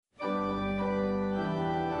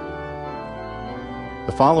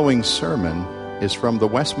The following sermon is from the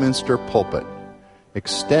Westminster pulpit,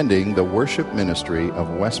 extending the worship ministry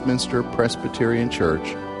of Westminster Presbyterian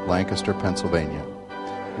Church, Lancaster, Pennsylvania.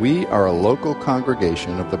 We are a local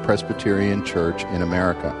congregation of the Presbyterian Church in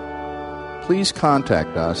America. Please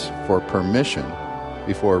contact us for permission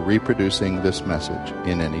before reproducing this message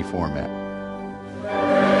in any format.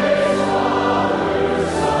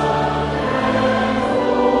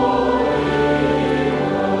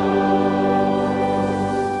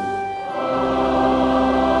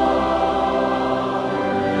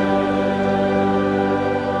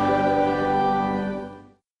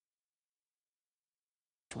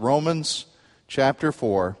 Romans chapter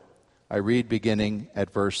 4, I read beginning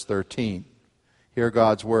at verse 13. Hear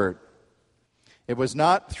God's word. It was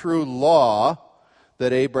not through law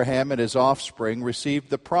that Abraham and his offspring received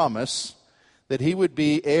the promise that he would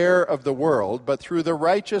be heir of the world, but through the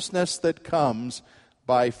righteousness that comes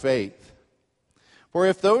by faith. For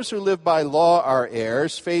if those who live by law are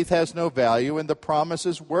heirs, faith has no value and the promise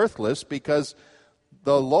is worthless because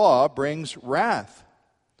the law brings wrath.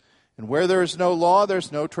 And where there is no law,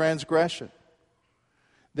 there's no transgression.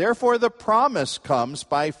 Therefore, the promise comes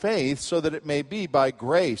by faith so that it may be by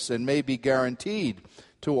grace and may be guaranteed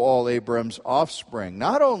to all Abraham's offspring,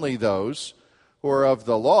 not only those who are of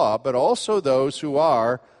the law, but also those who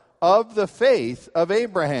are of the faith of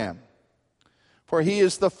Abraham. For he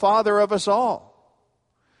is the father of us all.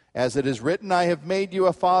 As it is written, I have made you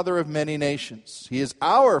a father of many nations. He is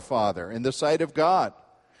our father in the sight of God,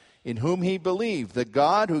 in whom he believed, the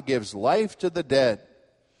God who gives life to the dead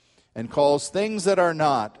and calls things that are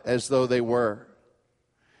not as though they were.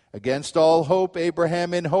 Against all hope,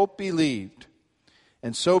 Abraham in hope believed,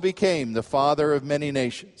 and so became the father of many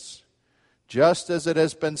nations. Just as it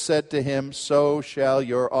has been said to him, so shall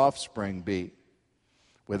your offspring be.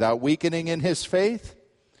 Without weakening in his faith,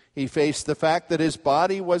 he faced the fact that his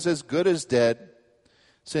body was as good as dead,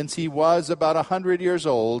 since he was about 100 years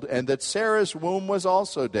old, and that Sarah's womb was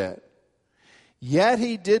also dead. Yet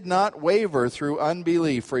he did not waver through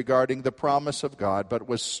unbelief regarding the promise of God, but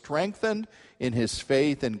was strengthened in his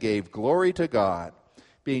faith and gave glory to God,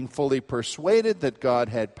 being fully persuaded that God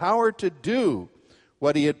had power to do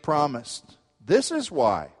what he had promised. This is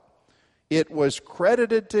why it was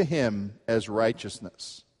credited to him as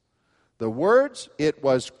righteousness. The words, "it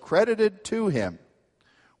was credited to him,"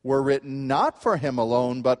 were written not for him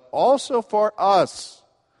alone, but also for us,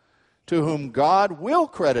 to whom God will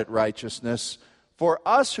credit righteousness, for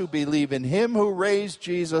us who believe in him who raised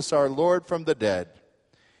Jesus our Lord from the dead.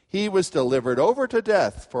 He was delivered over to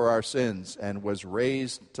death for our sins and was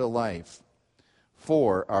raised to life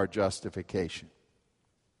for our justification.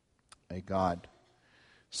 May God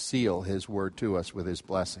seal his word to us with his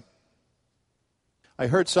blessing. I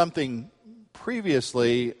heard something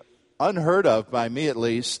previously unheard of, by me at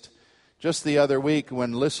least, just the other week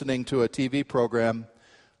when listening to a TV program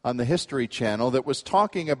on the History Channel that was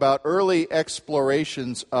talking about early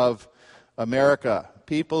explorations of America.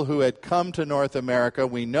 People who had come to North America,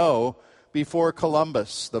 we know, before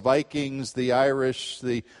Columbus, the Vikings, the Irish,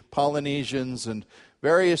 the Polynesians, and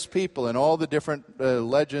various people, and all the different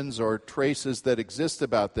legends or traces that exist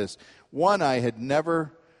about this. One I had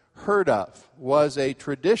never heard of was a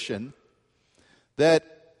tradition that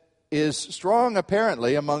is strong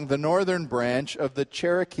apparently among the northern branch of the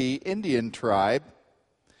Cherokee Indian tribe.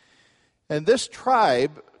 And this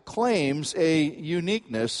tribe claims a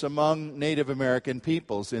uniqueness among Native American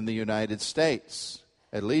peoples in the United States.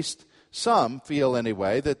 At least some feel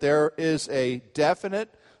anyway that there is a definite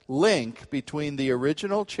link between the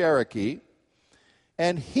original Cherokee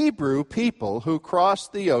and Hebrew people who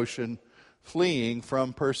crossed the ocean fleeing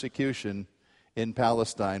from persecution in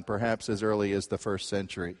Palestine, perhaps as early as the 1st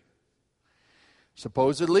century.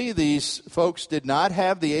 Supposedly, these folks did not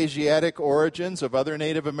have the Asiatic origins of other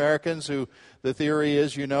Native Americans who, the theory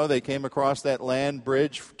is, they came across that land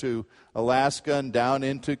bridge to Alaska and down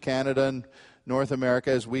into Canada and North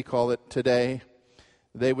America, as we call it today.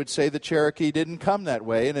 They would say the Cherokee didn't come that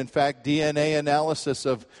way, and in fact, DNA analysis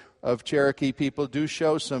of Cherokee people do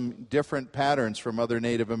show some different patterns from other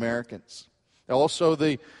Native Americans. Also,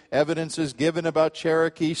 the evidence is given about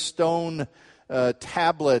Cherokee stone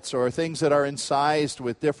tablets or things that are incised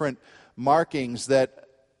with different markings that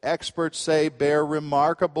experts say bear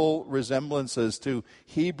remarkable resemblances to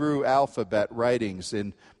Hebrew alphabet writings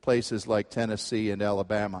in places like Tennessee and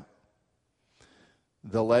Alabama.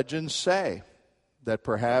 The legends say that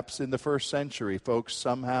perhaps in the 1st century, folks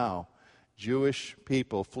somehow, Jewish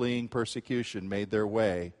people fleeing persecution, made their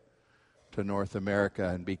way to North America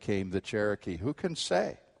and became the Cherokee. Who can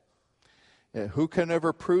say? Who can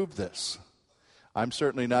ever prove this? I'm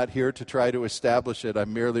certainly not here to try to establish it.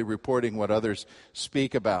 I'm merely reporting what others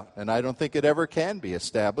speak about. And I don't think it ever can be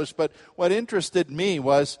established. But what interested me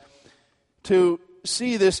was to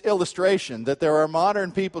see this illustration that there are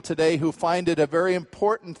modern people today who find it a very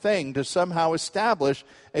important thing to somehow establish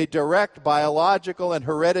a direct biological and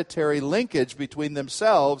hereditary linkage between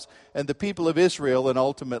themselves and the people of Israel and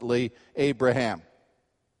ultimately Abraham.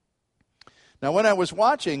 Now, when I was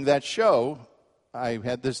watching that show, I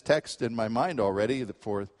had this text in my mind already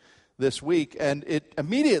for this week, and it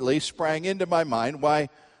immediately sprang into my mind why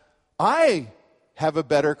I have a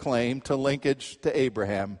better claim to linkage to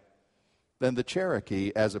Abraham than the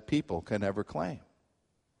Cherokee as a people can ever claim.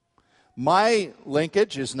 My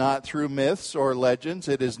linkage is not through myths or legends.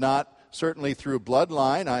 It is not certainly through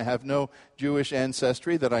bloodline. I have no Jewish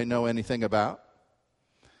ancestry that I know anything about.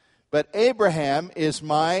 But Abraham is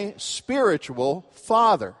my spiritual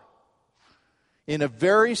father in a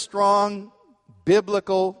very strong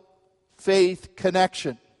biblical faith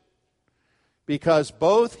connection, because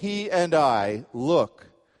both he and I look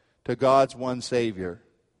to God's one Savior,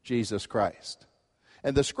 Jesus Christ.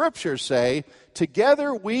 And the Scriptures say,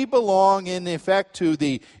 together we belong in effect to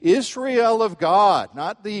the Israel of God,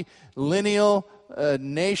 not the lineal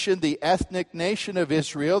nation, the ethnic nation of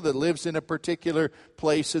Israel that lives in a particular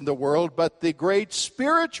place in the world, but the great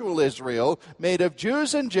spiritual Israel made of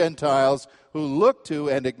Jews and Gentiles who look to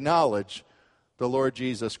and acknowledge the Lord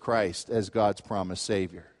Jesus Christ as God's promised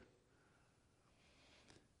Savior.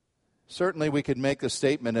 Certainly we could make the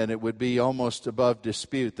statement, and it would be almost above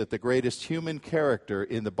dispute, that the greatest human character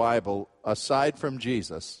in the Bible, aside from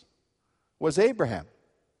Jesus, was Abraham.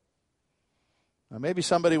 Now maybe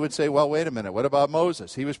somebody would say, well, wait a minute, what about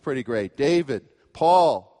Moses? He was pretty great. David,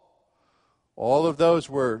 Paul, all of those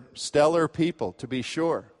were stellar people, to be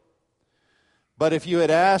sure. But if you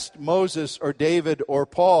had asked Moses or David or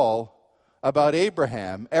Paul about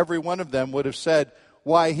Abraham, every one of them would have said,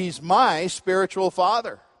 why, he's my spiritual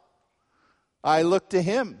father. I look to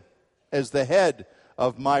him as the head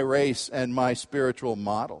of my race and my spiritual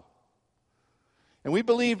model. And we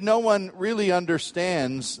believe no one really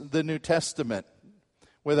understands the New Testament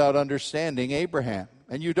without understanding Abraham.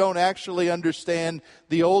 And you don't actually understand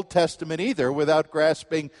the Old Testament either without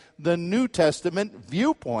grasping the New Testament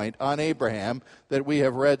viewpoint on Abraham that we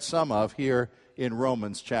have read some of here in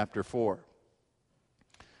Romans chapter 4.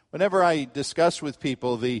 Whenever I discuss with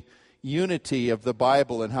people the unity of the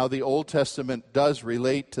Bible and how the Old Testament does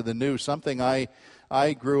relate to the New, something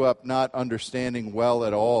I grew up not understanding well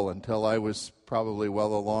at all until I was probably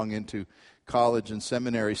well along into college and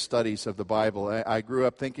seminary studies of the Bible. I grew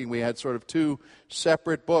up thinking we had sort of two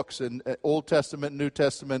separate books, in Old Testament and New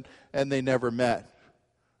Testament, and they never met.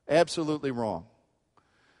 Absolutely wrong.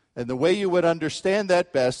 And the way you would understand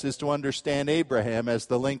that best is to understand Abraham as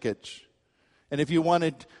the linkage. And if you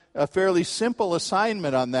wanted a fairly simple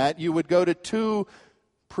assignment on that, you would go to two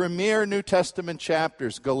premier New Testament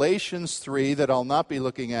chapters, Galatians 3, that I'll not be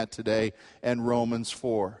looking at today, and Romans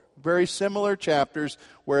 4. Very similar chapters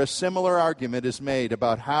where a similar argument is made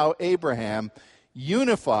about how Abraham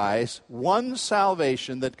unifies one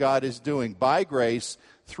salvation that God is doing by grace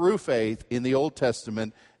through faith in the Old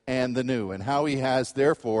Testament and the New, and how he has,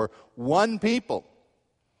 therefore, one people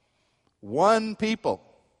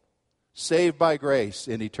saved by grace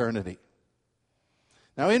in eternity.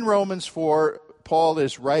 Now, in Romans 4, Paul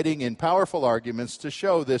is writing in powerful arguments to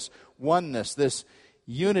show this oneness, this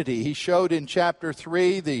unity. He showed in chapter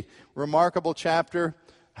 3, the remarkable chapter,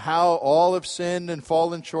 how all have sinned and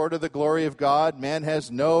fallen short of the glory of God. Man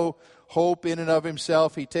has no hope in and of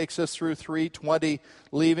himself. He takes us through 3:20,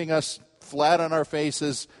 leaving us flat on our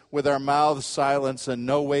faces with our mouths silenced and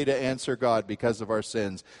no way to answer God because of our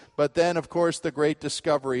sins. But then, of course, the great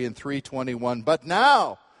discovery in 3:21. But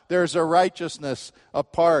now there's a righteousness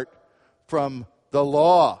apart from the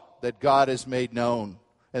law that God has made known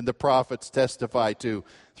and the prophets testify to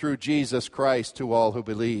through Jesus Christ to all who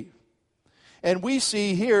believe. And we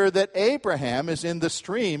see here that Abraham is in the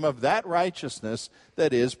stream of that righteousness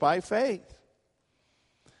that is by faith.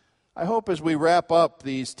 I hope as we wrap up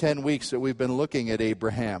these 10 weeks that we've been looking at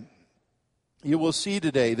Abraham, you will see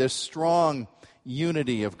today this strong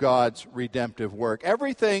unity of God's redemptive work.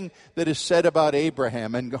 Everything that is said about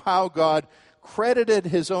Abraham and how God credited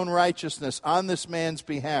his own righteousness on this man's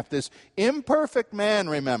behalf, this imperfect man,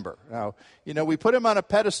 remember. Now, we put him on a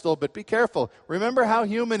pedestal, but be careful. Remember how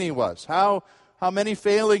human he was, how many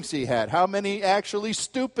failings he had, how many actually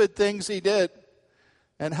stupid things he did,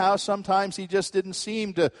 and how sometimes he just didn't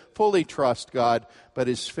seem to fully trust God, but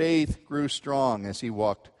his faith grew strong as he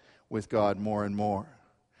walked with God more and more.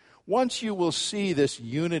 Once you will see this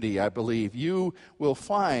unity, I believe, you will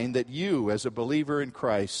find that you, as a believer in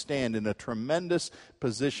Christ, stand in a tremendous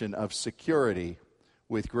position of security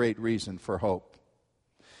with great reason for hope.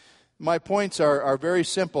 My points are very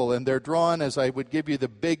simple, and they're drawn as I would give you the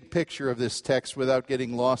big picture of this text without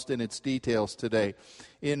getting lost in its details today.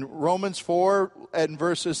 In Romans 4 and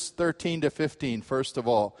verses 13 to 15, first of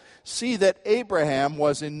all, see that Abraham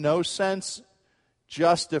was in no sense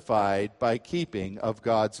justified by keeping of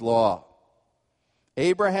God's law.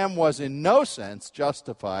 Abraham was in no sense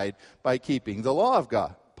justified by keeping the law of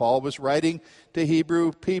God. Paul was writing to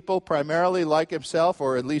Hebrew people primarily like himself,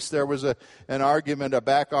 or at least there was a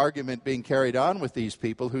back argument being carried on with these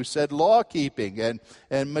people who said law-keeping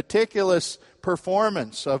and meticulous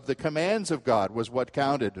performance of the commands of God was what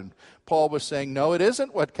counted. And Paul was saying, no, it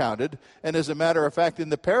isn't what counted. And as a matter of fact, in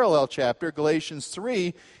the parallel chapter, Galatians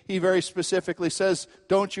 3, he very specifically says,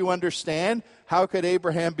 don't you understand? How could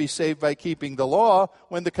Abraham be saved by keeping the law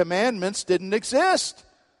when the commandments didn't exist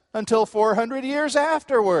until 400 years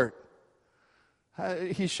afterward?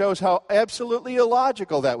 He shows how absolutely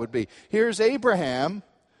illogical that would be. Here's Abraham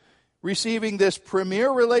receiving this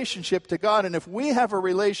premier relationship to God, and if we have a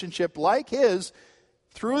relationship like his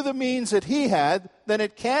through the means that he had, then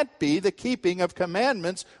it can't be the keeping of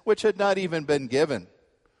commandments which had not even been given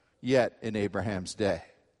yet in Abraham's day.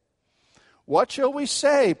 What shall we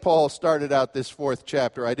say? Paul started out this 4th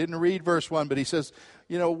chapter. I didn't read verse 1, but he says,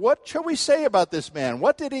 what shall we say about this man?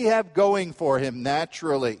 What did he have going for him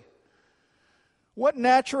naturally? What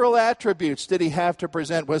natural attributes did he have to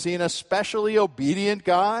present? Was he an especially obedient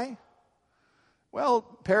guy? Well,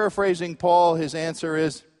 paraphrasing Paul, his answer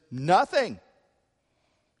is nothing.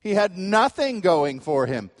 He had nothing going for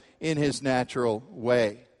him in his natural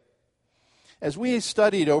way. As we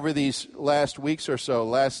studied over these last weeks or so,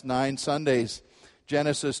 last 9 Sundays,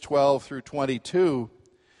 Genesis 12 through 22,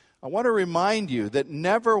 I want to remind you that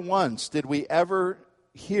never once did we ever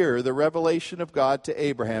hear the revelation of God to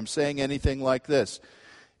Abraham saying anything like this: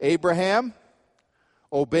 Abraham,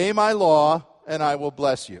 obey my law and I will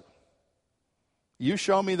bless you. You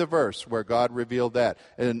show me the verse where God revealed that.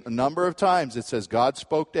 And a number of times it says God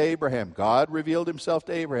spoke to Abraham. God revealed himself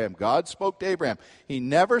to Abraham. God spoke to Abraham. He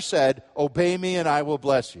never said, obey me and I will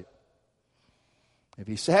bless you. If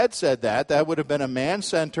he had said that, that would have been a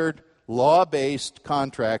man-centered, law-based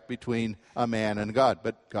contract between a man and God.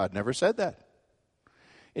 But God never said that.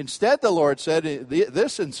 Instead, the Lord said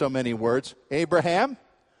this in so many words: Abraham,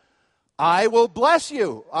 I will bless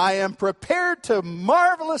you. I am prepared to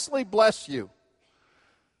marvelously bless you.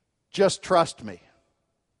 Just trust me.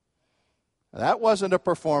 That wasn't a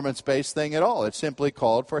performance-based thing at all. It simply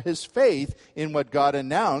called for his faith in what God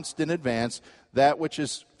announced in advance, that which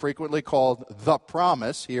is frequently called the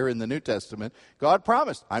promise here in the New Testament. God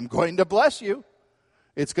promised, I'm going to bless you.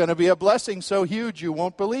 It's going to be a blessing so huge you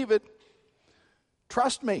won't believe it.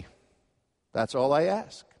 Trust me. That's all I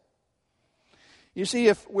ask. You see,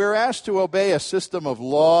 if we're asked to obey a system of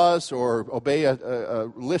laws or obey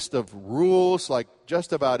a list of rules like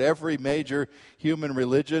just about every major human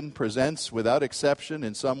religion presents without exception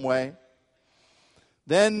in some way,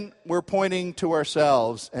 then we're pointing to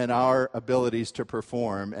ourselves and our abilities to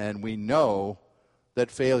perform, and we know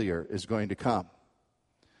that failure is going to come.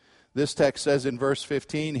 This text says in verse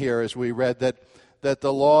 15 here, as we read, that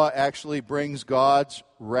the law actually brings God's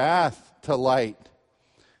wrath to light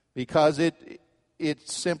because it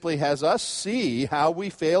simply has us see how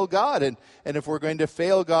we fail God. And if we're going to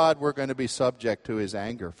fail God, we're going to be subject to his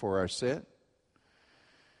anger for our sin.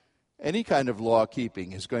 Any kind of law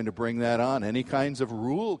keeping is going to bring that on. Any kinds of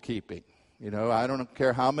rule keeping. I don't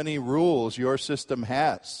care how many rules your system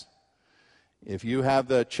has. If you have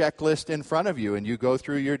the checklist in front of you and you go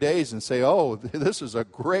through your days and say, oh, this is a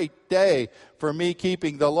great day for me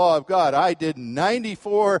keeping the law of God. I did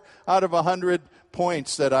 94 out of 100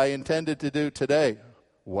 points that I intended to do today.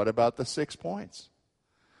 What about the 6 points?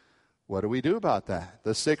 What do we do about that?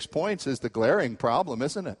 The 6 points is the glaring problem,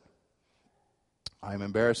 isn't it? I'm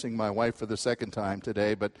embarrassing my wife for the second time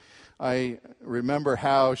today, but I remember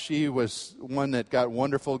how she was one that got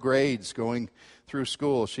wonderful grades going through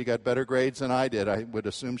school. She got better grades than I did. I would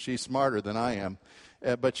assume she's smarter than I am.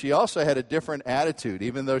 But she also had a different attitude,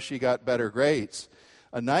 even though she got better grades.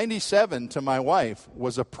 A 97 to my wife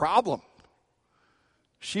was a problem.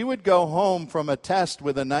 She would go home from a test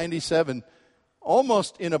with a 97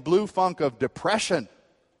 almost in a blue funk of depression.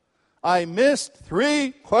 I missed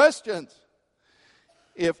 3 questions.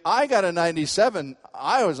 If I got a 97,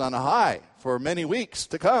 I was on a high for many weeks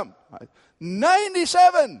to come.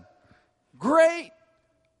 97! Great!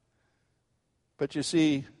 But you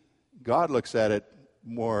see, God looks at it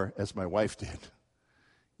more as my wife did.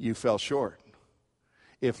 you fell short.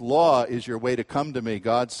 If law is your way to come to me,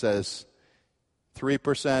 God says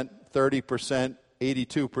 3%, 30%,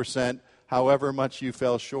 82%, however much you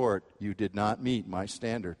fell short, you did not meet my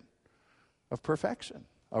standard of perfection,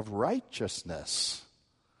 of righteousness.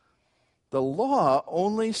 The law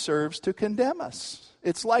only serves to condemn us.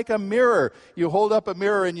 It's like a mirror. You hold up a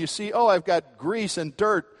mirror and you see, oh, I've got grease and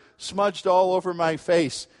dirt smudged all over my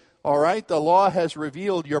face. All right, the law has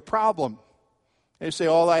revealed your problem. And you say,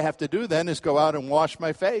 all I have to do then is go out and wash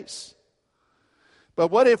my face. But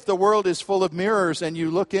what if the world is full of mirrors and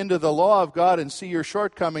you look into the law of God and see your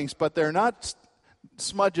shortcomings, but they're not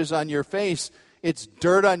smudges on your face, it's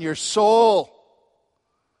dirt on your soul.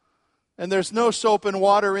 And there's no soap and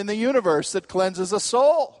water in the universe that cleanses a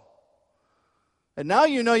soul. And now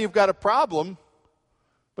you know you've got a problem,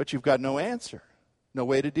 but you've got no answer, no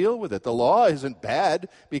way to deal with it. The law isn't bad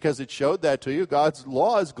because it showed that to you. God's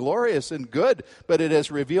law is glorious and good, but it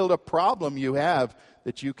has revealed a problem you have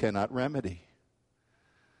that you cannot remedy.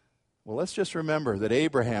 Well, let's just remember that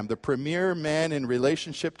Abraham, the premier man in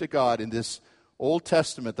relationship to God in this Old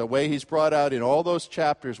Testament, the way he's brought out in all those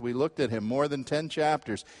chapters, we looked at him, more than 10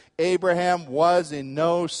 chapters. Abraham was in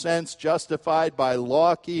no sense justified by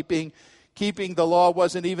law keeping. Keeping the law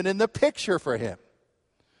wasn't even in the picture for him.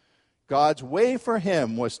 God's way for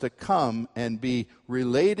him was to come and be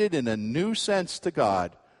related in a new sense to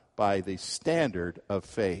God by the standard of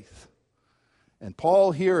faith. And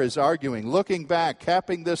Paul here is arguing, looking back,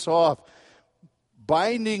 capping this off,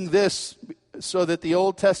 binding this so that the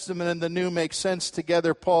Old Testament and the New make sense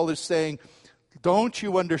together. Paul is saying, don't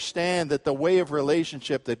you understand that the way of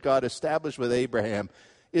relationship that God established with Abraham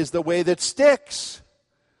is the way that sticks,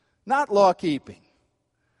 not law keeping,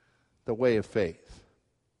 the way of faith.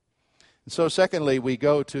 And so secondly, we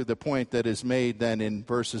go to the point that is made then in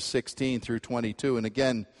verses 16 through 22. And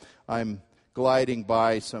again, I'm gliding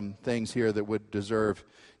by some things here that would deserve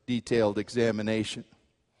detailed examination.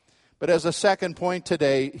 But as a second point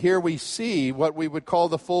today, here we see what we would call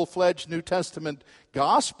the full-fledged New Testament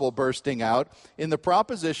gospel bursting out in the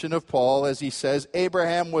proposition of Paul as he says,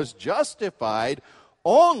 Abraham was justified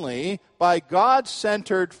only by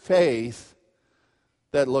God-centered faith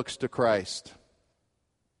that looks to Christ.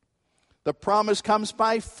 The promise comes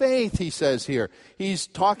by faith, he says here. He's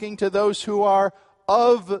talking to those who are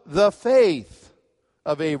of the faith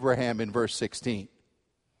of Abraham in verse 16.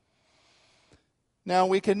 Now,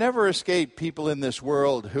 we can never escape people in this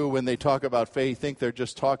world who, when they talk about faith, think they're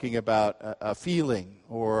just talking about a feeling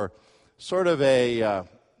or sort of a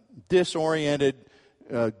disoriented,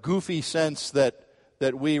 goofy sense that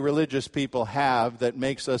we religious people have that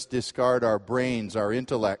makes us discard our brains, our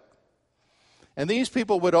intellect. And these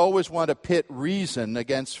people would always want to pit reason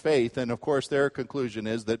against faith, and of course their conclusion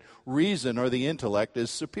is that reason or the intellect is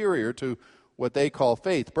superior to what they call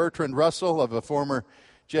faith. Bertrand Russell of a former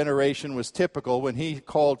generation was typical when he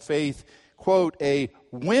called faith, quote, a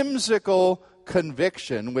whimsical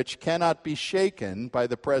conviction which cannot be shaken by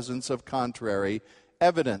the presence of contrary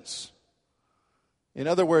evidence. In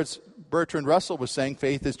other words, Bertrand Russell was saying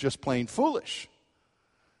faith is just plain foolish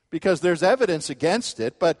because there's evidence against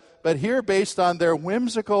it, but here, based on their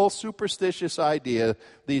whimsical, superstitious idea,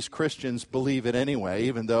 these Christians believe it anyway,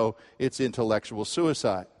 even though it's intellectual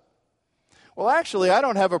suicide. Well, actually, I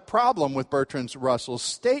don't have a problem with Bertrand Russell's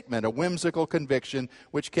statement, a whimsical conviction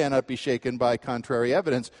which cannot be shaken by contrary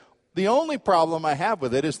evidence. The only problem I have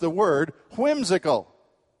with it is the word whimsical.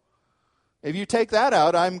 If you take that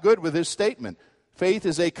out, I'm good with his statement. Faith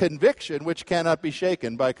is a conviction which cannot be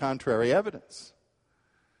shaken by contrary evidence.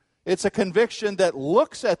 It's a conviction that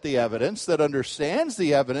looks at the evidence, that understands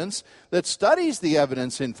the evidence, that studies the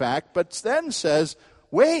evidence, in fact, but then says,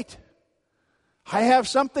 wait, I have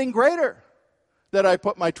something greater that I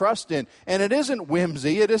put my trust in. And it isn't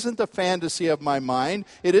whimsy, it isn't the fantasy of my mind,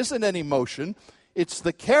 it isn't an emotion. It's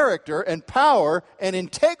the character and power and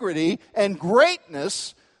integrity and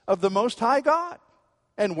greatness of the Most High God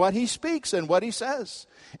and what He speaks and what He says.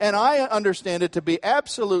 And I understand it to be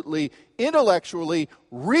absolutely intellectually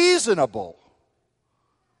reasonable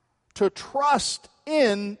to trust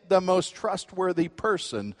in the most trustworthy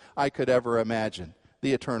person I could ever imagine,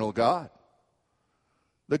 the eternal God.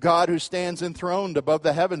 The God who stands enthroned above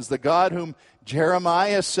the heavens, the God whom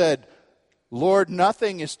Jeremiah said, Lord,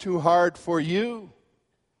 nothing is too hard for you.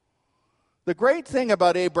 The great thing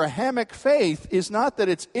about Abrahamic faith is not that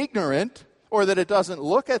it's ignorant or that it doesn't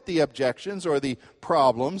look at the objections or the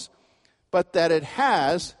problems, but that it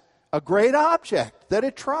has a great object, that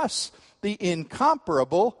it trusts the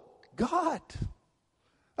incomparable God.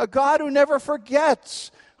 A God who never forgets,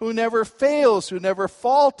 who never fails, who never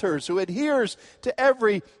falters, who adheres to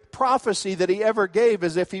every prophecy that he ever gave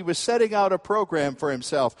as if he was setting out a program for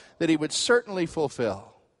himself that he would certainly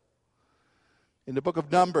fulfill. In the book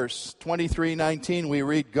of Numbers 23:19, we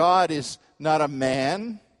read, God is not a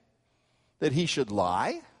man that he should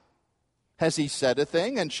lie. Has he said a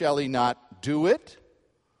thing, and shall he not do it?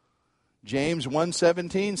 James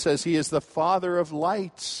 1:17 says he is the Father of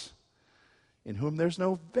lights, in whom there's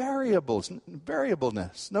no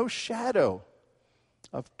variableness, no shadow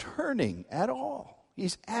of turning at all.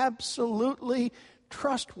 He's absolutely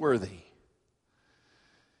trustworthy.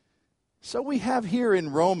 So we have here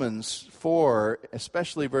in Romans 4,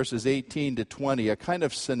 especially verses 18 to 20, a kind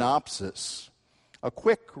of synopsis, a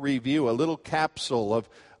quick review, a little capsule of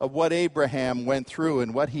what Abraham went through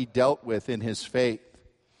and what he dealt with in his faith.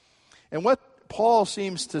 And what Paul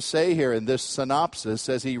seems to say here in this synopsis,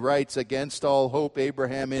 as he writes, against all hope,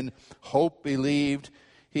 Abraham in hope believed.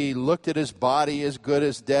 He looked at his body as good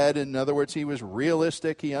as dead. In other words, he was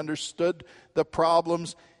realistic. He understood the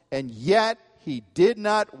problems, and yet he did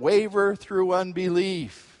not waver through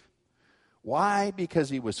unbelief. Why? Because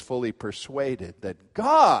he was fully persuaded that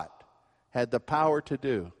God had the power to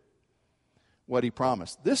do what he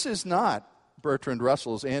promised. This is not Bertrand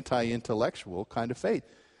Russell's anti-intellectual kind of faith.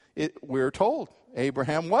 We're told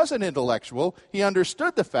Abraham was an intellectual. He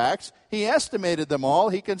understood the facts. He estimated them all.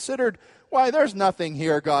 He considered, why, there's nothing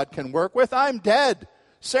here God can work with. I'm dead.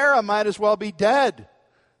 Sarah might as well be dead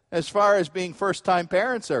as far as being first-time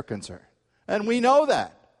parents are concerned. And we know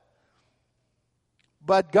that.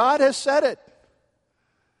 But God has said it.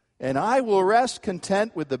 And I will rest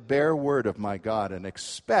content with the bare word of my God and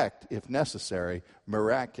expect, if necessary,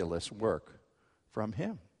 miraculous work from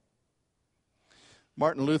him.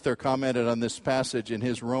 Martin Luther commented on this passage in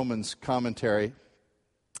his Romans commentary.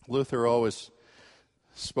 Luther always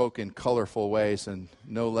spoke in colorful ways, and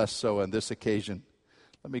no less so on this occasion.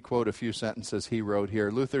 Let me quote a few sentences he wrote here.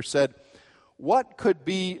 Luther said, "What could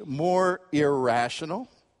be more irrational,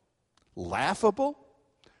 laughable,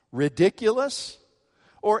 ridiculous,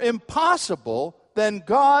 or impossible than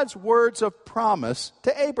God's words of promise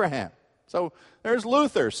to Abraham?" So there's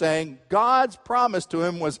Luther saying God's promise to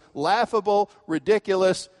him was laughable,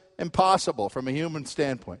 ridiculous, impossible from a human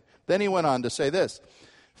standpoint. Then he went on to say this: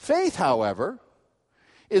 faith, however,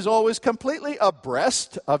 is always completely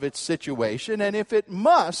abreast of its situation, and if it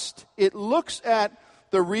must, it looks at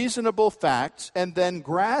the reasonable facts and then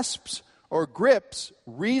grasps or grips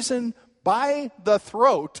reason by the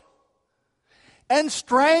throat and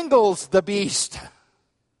strangles the beast.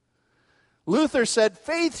 Luther said,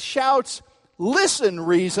 faith shouts, "Listen,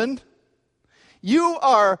 reason. You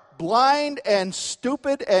are blind and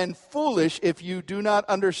stupid and foolish if you do not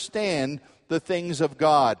understand the things of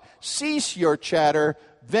God. Cease your chatter.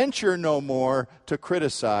 Venture no more to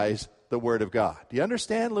criticize the Word of God." Do you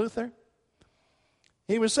understand, Luther?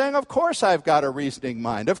 He was saying, of course I've got a reasoning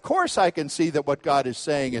mind. Of course I can see that what God is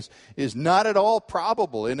saying is not at all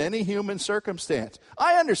probable in any human circumstance.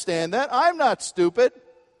 I understand that. I'm not stupid.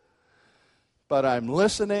 But I'm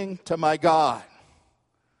listening to my God.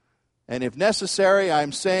 And if necessary,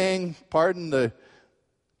 I'm saying, pardon the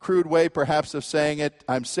crude way perhaps of saying it,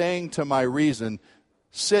 I'm saying to my reason,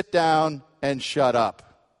 sit down and shut up.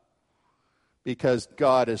 Because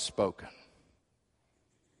God has spoken.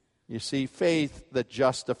 You see, faith that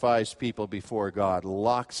justifies people before God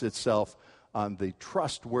locks itself on the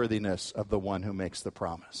trustworthiness of the one who makes the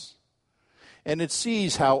promise. And it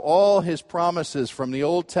sees how all his promises from the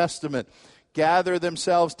Old Testament gather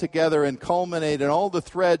themselves together and culminate, and all the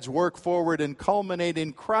threads work forward and culminate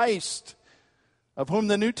in Christ, of whom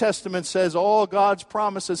the New Testament says all God's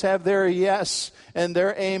promises have their yes and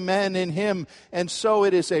their amen in him. And so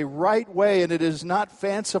it is a right way, and it is not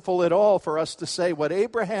fanciful at all for us to say what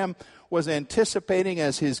Abraham was anticipating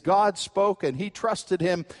as his God spoke and he trusted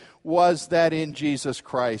him was that in Jesus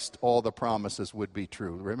Christ all the promises would be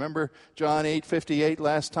true. Remember John 8:58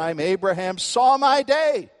 last time? Abraham saw my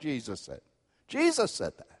day, Jesus said. Jesus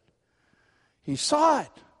said that. He saw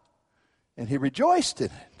it, and he rejoiced in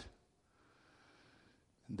it.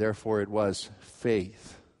 Therefore, it was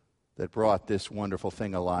faith that brought this wonderful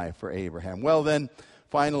thing alive for Abraham. Well, then,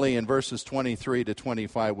 finally, in verses 23 to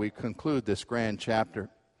 25, we conclude this grand chapter.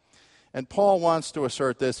 And Paul wants to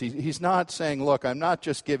assert this. He's not saying, look, I'm not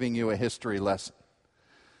just giving you a history lesson.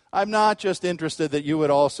 I'm not just interested that you would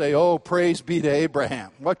all say, oh, praise be to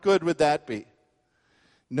Abraham. What good would that be?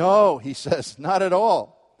 No, he says, not at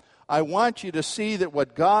all. I want you to see that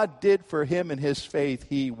what God did for him in his faith,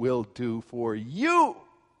 he will do for you.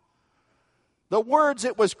 The words,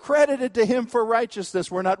 it was credited to him for righteousness,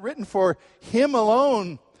 were not written for him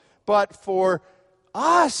alone, but for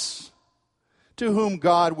us, to whom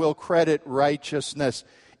God will credit righteousness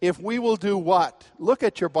if we will do what? Look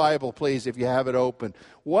at your Bible, please, if you have it open.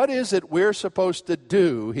 What is it we're supposed to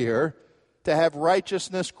do here to have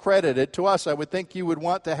righteousness credited to us? I would think you would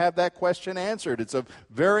want to have that question answered. It's a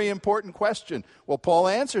very important question. Well, Paul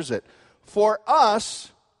answers it. For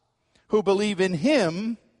us who believe in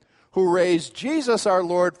him who raised Jesus our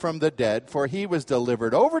Lord from the dead, for he was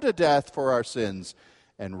delivered over to death for our sins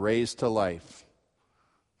and raised to life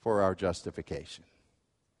for our justification.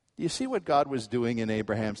 Do you see what God was doing in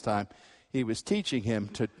Abraham's time? He was teaching him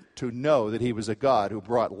to know that he was a God who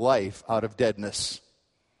brought life out of deadness.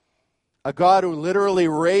 A God who literally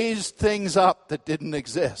raised things up that didn't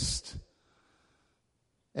exist.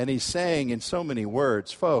 And he's saying in so many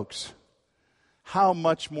words, folks, how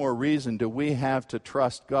much more reason do we have to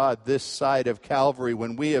trust God this side of Calvary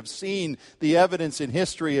when we have seen the evidence in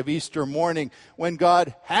history of Easter morning when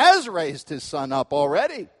God has raised his Son up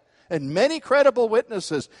already? And many credible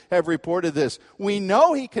witnesses have reported this. We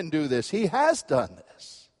know he can do this. He has done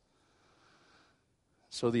this.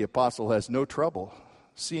 So the apostle has no trouble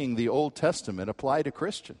seeing the Old Testament apply to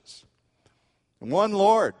Christians. One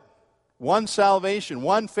Lord, one salvation,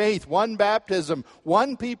 one faith, one baptism,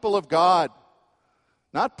 one people of God.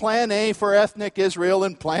 Not plan A for ethnic Israel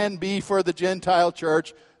and plan B for the Gentile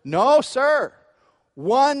church. No, sir.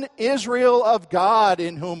 One Israel of God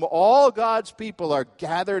in whom all God's people are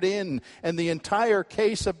gathered in. And the entire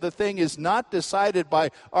case of the thing is not decided by,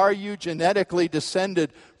 are you genetically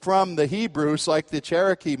descended from the Hebrews like the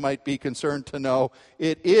Cherokee might be concerned to know.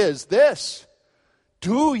 It is this.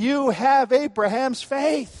 Do you have Abraham's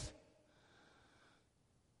faith?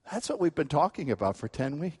 That's what we've been talking about for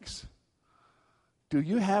 10 weeks. Do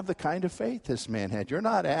you have the kind of faith this man had? You're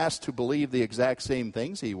not asked to believe the exact same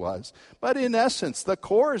things he was, but in essence, the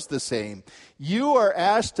core is the same. You are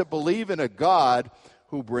asked to believe in a God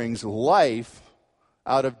who brings life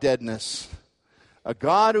out of deadness. A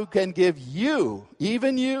God who can give you,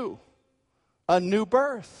 even you, a new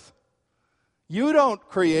birth. You don't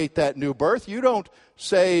create that new birth. You don't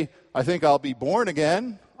say, I think I'll be born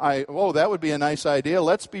again. That would be a nice idea.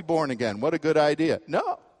 Let's be born again. What a good idea.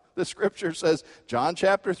 No. The scripture says, John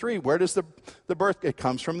chapter 3, where does the birth? It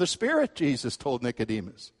comes from the Spirit, Jesus told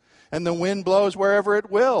Nicodemus. And the wind blows wherever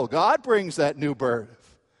it will. God brings that new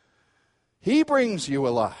birth. He brings you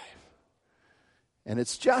alive. And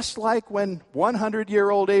it's just like when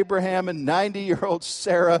 100-year-old Abraham and 90-year-old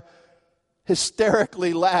Sarah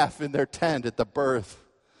hysterically laugh in their tent at the birth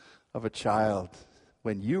of a child.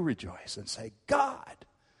 When you rejoice and say, God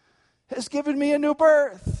has given me a new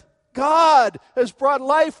birth. God has brought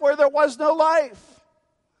life where there was no life.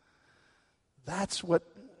 That's what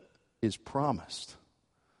is promised.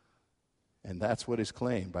 And that's what is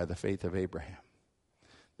claimed by the faith of Abraham.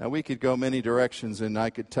 Now, we could go many directions, and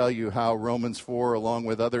I could tell you how Romans 4, along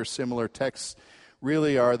with other similar texts,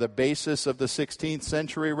 really are the basis of the 16th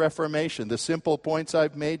century Reformation. The simple points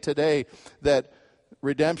I've made today, that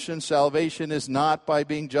redemption, salvation is not by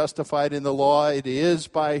being justified in the law. It is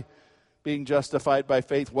by being justified by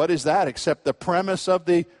faith. What is that except the premise of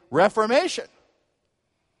the Reformation?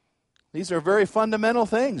 These are very fundamental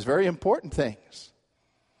things, very important things.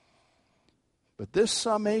 But this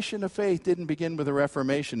summation of faith didn't begin with the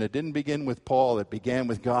Reformation. It didn't begin with Paul. It began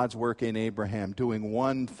with God's work in Abraham, doing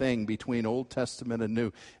one thing between Old Testament and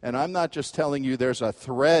New. And I'm not just telling you there's a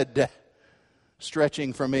thread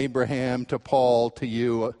stretching from Abraham to Paul to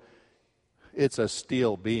you. It's a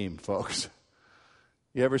steel beam, folks.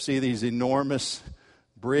 You ever see these enormous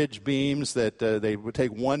bridge beams that they would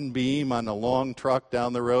take one beam on a long truck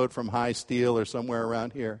down the road from High Steel or somewhere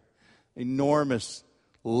around here? Enormous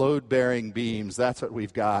load-bearing beams. That's what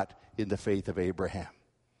we've got in the faith of Abraham.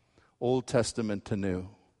 Old Testament to New.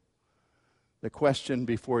 The question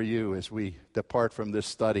before you as we depart from this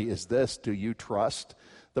study is this: do you trust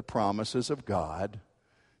the promises of God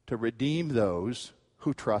to redeem those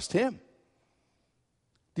who trust him?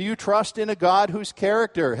 Do you trust in a God whose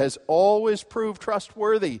character has always proved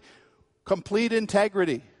trustworthy, complete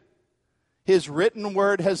integrity? His written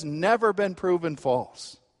word has never been proven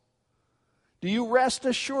false. Do you rest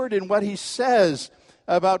assured in what he says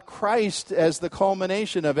about Christ as the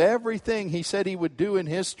culmination of everything he said he would do in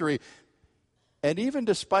history? And even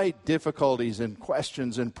despite difficulties and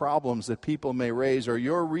questions and problems that people may raise or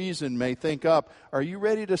your reason may think up, are you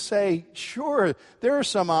ready to say, sure, there are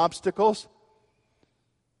some obstacles,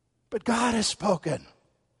 but God has spoken.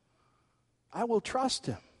 I will trust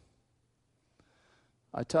him.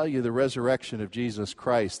 I tell you, the resurrection of Jesus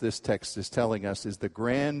Christ, this text is telling us, is the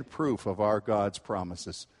grand proof of our God's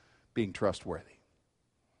promises being trustworthy.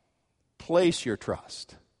 Place your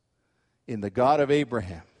trust in the God of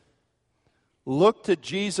Abraham, Look to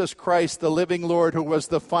Jesus Christ, the living Lord, who was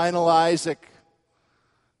the final Isaac.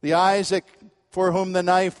 The Isaac for whom the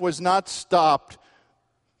knife was not stopped.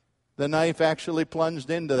 The knife actually plunged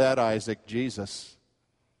into that Isaac, Jesus.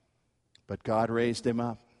 But God raised him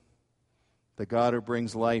up. The God who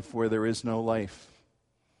brings life where there is no life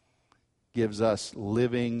gives us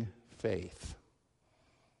living faith.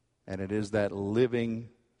 And it is that living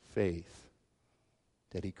faith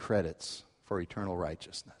that he credits for eternal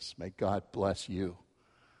righteousness. May God bless you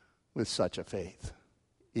with such a faith,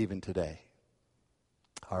 even today.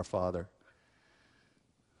 Our Father,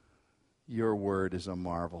 your word is a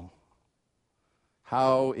marvel.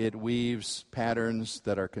 How it weaves patterns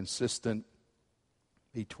that are consistent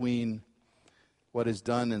between what is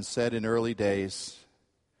done and said in early days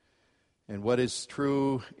and what is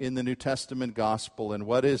true in the New Testament gospel and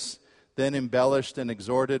what is then embellished and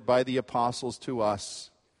exhorted by the apostles to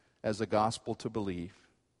us as a gospel to believe.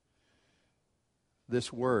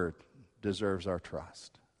 This word deserves our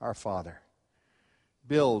trust. Our Father,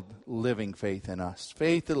 build living faith in us.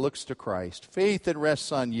 Faith that looks to Christ. Faith that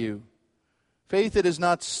rests on you. Faith that is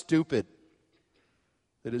not stupid.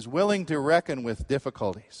 That is willing to reckon with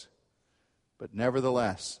difficulties, but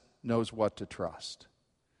nevertheless knows what to trust.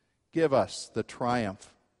 Give us the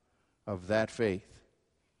triumph of that faith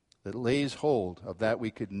that lays hold of that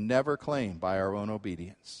we could never claim by our own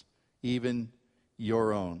obedience, even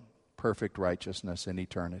your own perfect righteousness in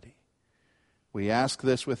eternity. We ask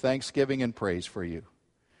this with thanksgiving and praise for you.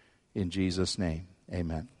 In Jesus' name,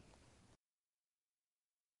 amen.